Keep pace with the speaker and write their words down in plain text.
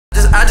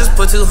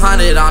put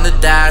 200 on the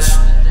dash.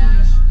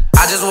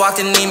 I just walked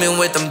in Neiman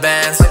with them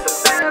bands.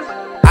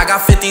 I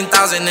got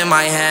 15,000 in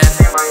my hand.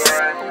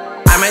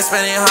 I might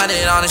spend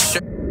 100 on a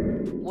shirt.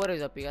 What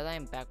is up, you guys? I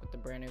am back with a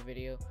brand new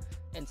video,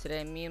 and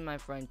today me and my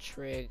friend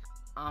Trig,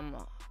 I'm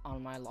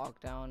on my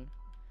lockdown.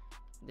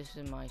 This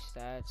is my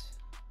stats,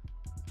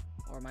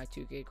 or my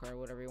 2K card,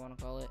 whatever you want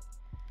to call it.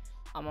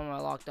 I'm on my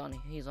lockdown.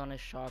 He's on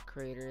his Shock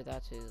Creator.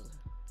 That's his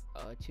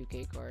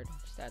 2K card,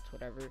 stats,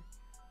 whatever.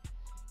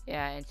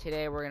 Yeah, and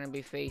today we're gonna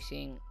be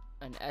facing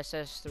an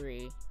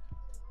SS3.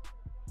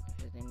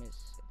 His name is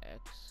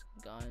X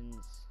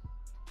Guns.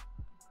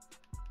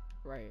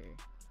 Right here.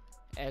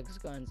 X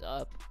Guns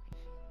Up.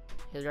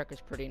 His record's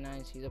pretty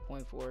nice. He's a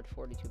point forward,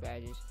 42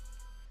 badges.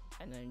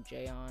 And then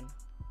Jayon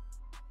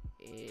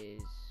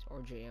is,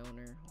 or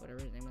J-Owner, whatever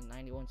his name is,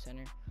 91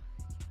 center.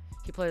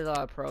 He plays a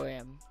lot of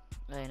Pro-Am,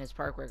 and his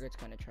park record's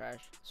kind of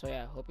trash. So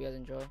yeah, hope you guys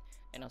enjoy,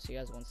 and I'll see you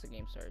guys once the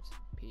game starts.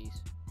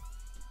 Peace.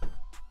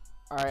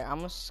 Alright, I'm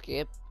gonna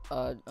skip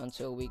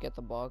until we get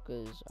the ball,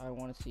 because I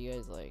want to see you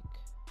guys, like,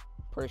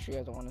 pretty sure you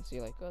guys don't want to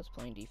see, like, us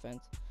playing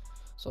defense.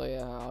 So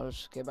yeah, I'll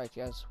just get back to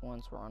you guys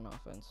once we're on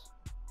offense.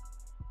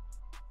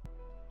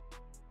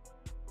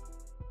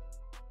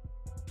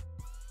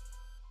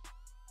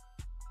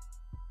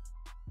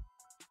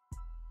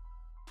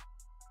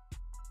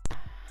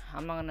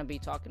 I'm not gonna be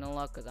talking a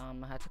lot because I'm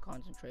gonna have to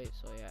concentrate.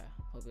 So yeah,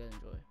 hope you guys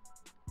enjoy.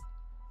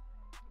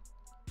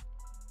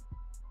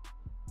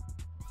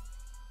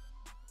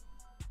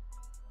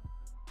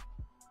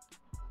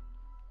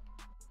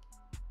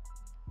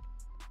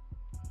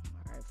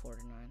 Alright,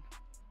 49.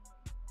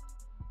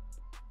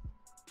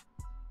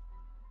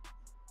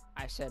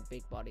 I said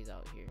big bodies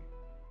out here.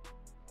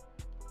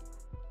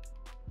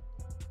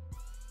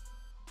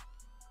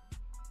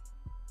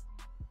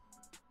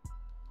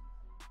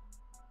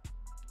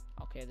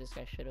 Okay, this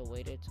guy should have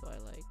waited till I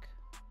like.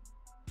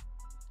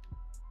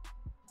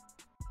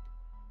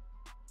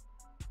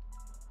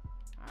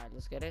 Alright,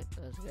 let's get it.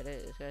 Let's get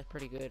it. This guy's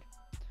pretty good.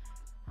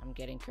 I'm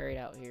getting carried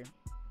out here.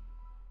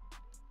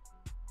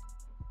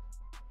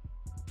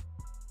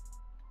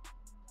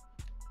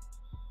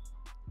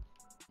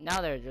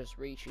 Now they're just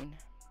reaching.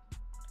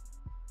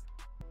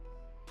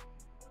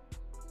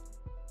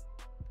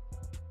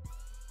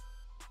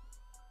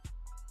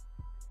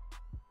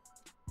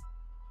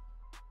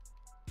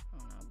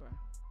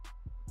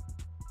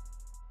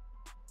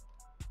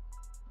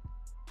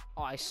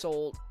 Oh, I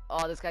sold.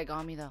 Oh, this guy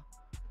got me though.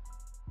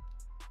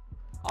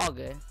 All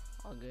good.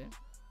 All good.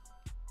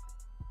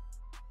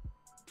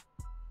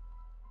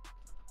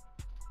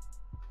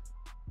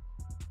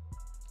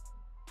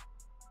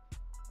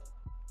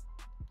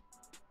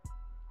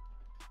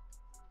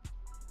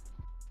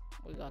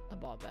 We got the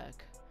ball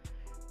back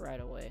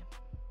right away.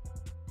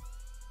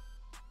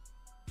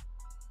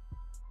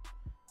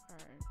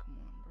 Alright, come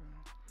on, bro.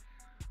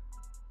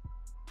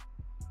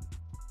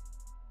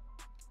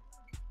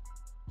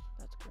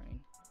 That's green.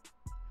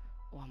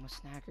 Oh, I'm a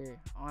snacker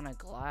on a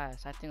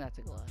glass. I think that's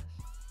a glass.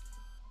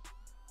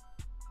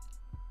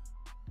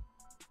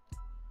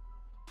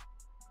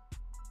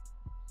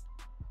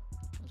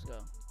 Let's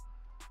go.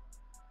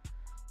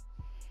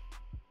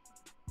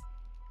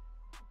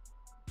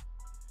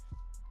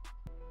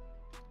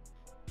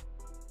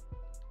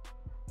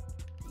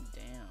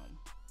 Damn.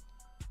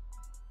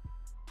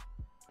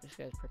 This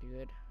guy's pretty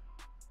good.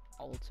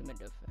 Ultimate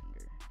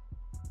defender.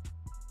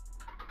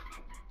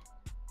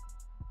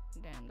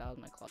 Damn, that was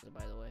my closet,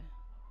 by the way.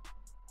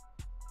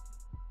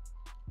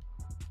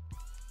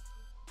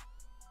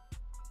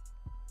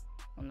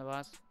 On the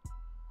boss.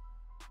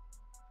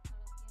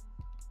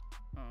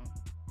 Oh.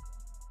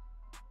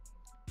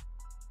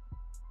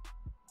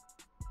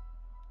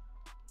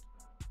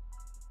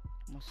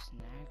 I'm a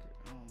snagger.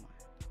 Oh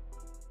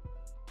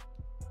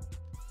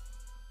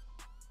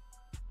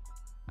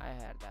my. I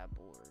had that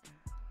board.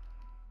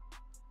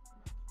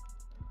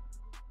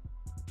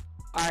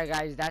 Alright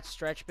guys, that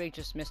stretch big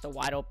just missed a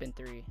wide open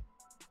 3.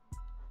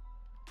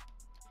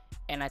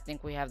 And I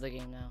think we have the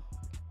game now.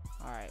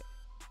 Alright.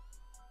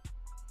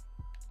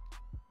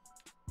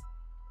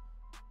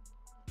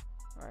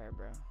 Alright,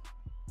 bro.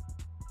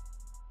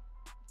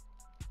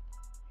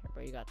 Here,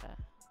 bro, you got that.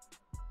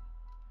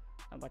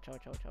 Watch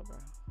out, bro.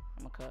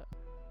 I'm gonna cut.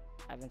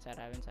 I have inside.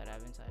 This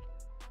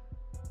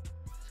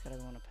guy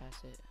doesn't want to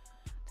pass it.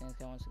 I think this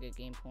guy wants to get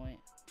game point.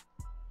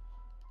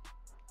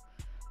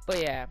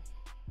 But yeah,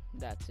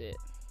 that's it.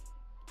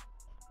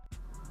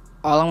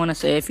 All I want to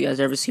say, if you guys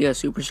ever see a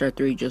Superstar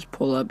 3, just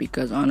pull up,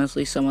 because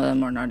honestly, some of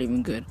them are not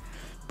even good.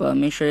 But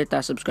make sure to hit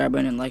that subscribe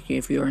button and like it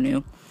if you are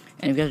new.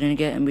 And if you guys are going to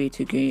get NBA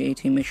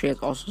 2K18, make sure you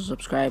guys also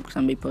subscribe, because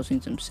I'm going to be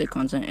posting some sick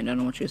content and I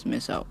don't want you guys to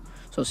miss out.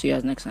 So see you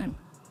guys next time.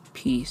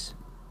 Peace.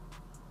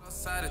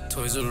 Outside of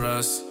Toys R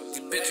Us, these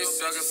bitches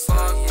suckin'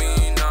 fuck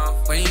me now.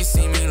 When you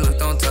see me, look,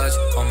 don't touch.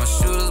 All my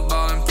shooters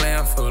ballin',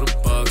 playin' for the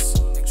Bucks.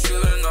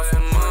 Shootin' off for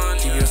money.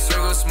 Keep your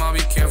circle small, be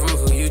careful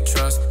who you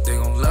trust. They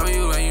gon' love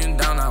you when you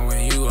down, not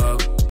when you up.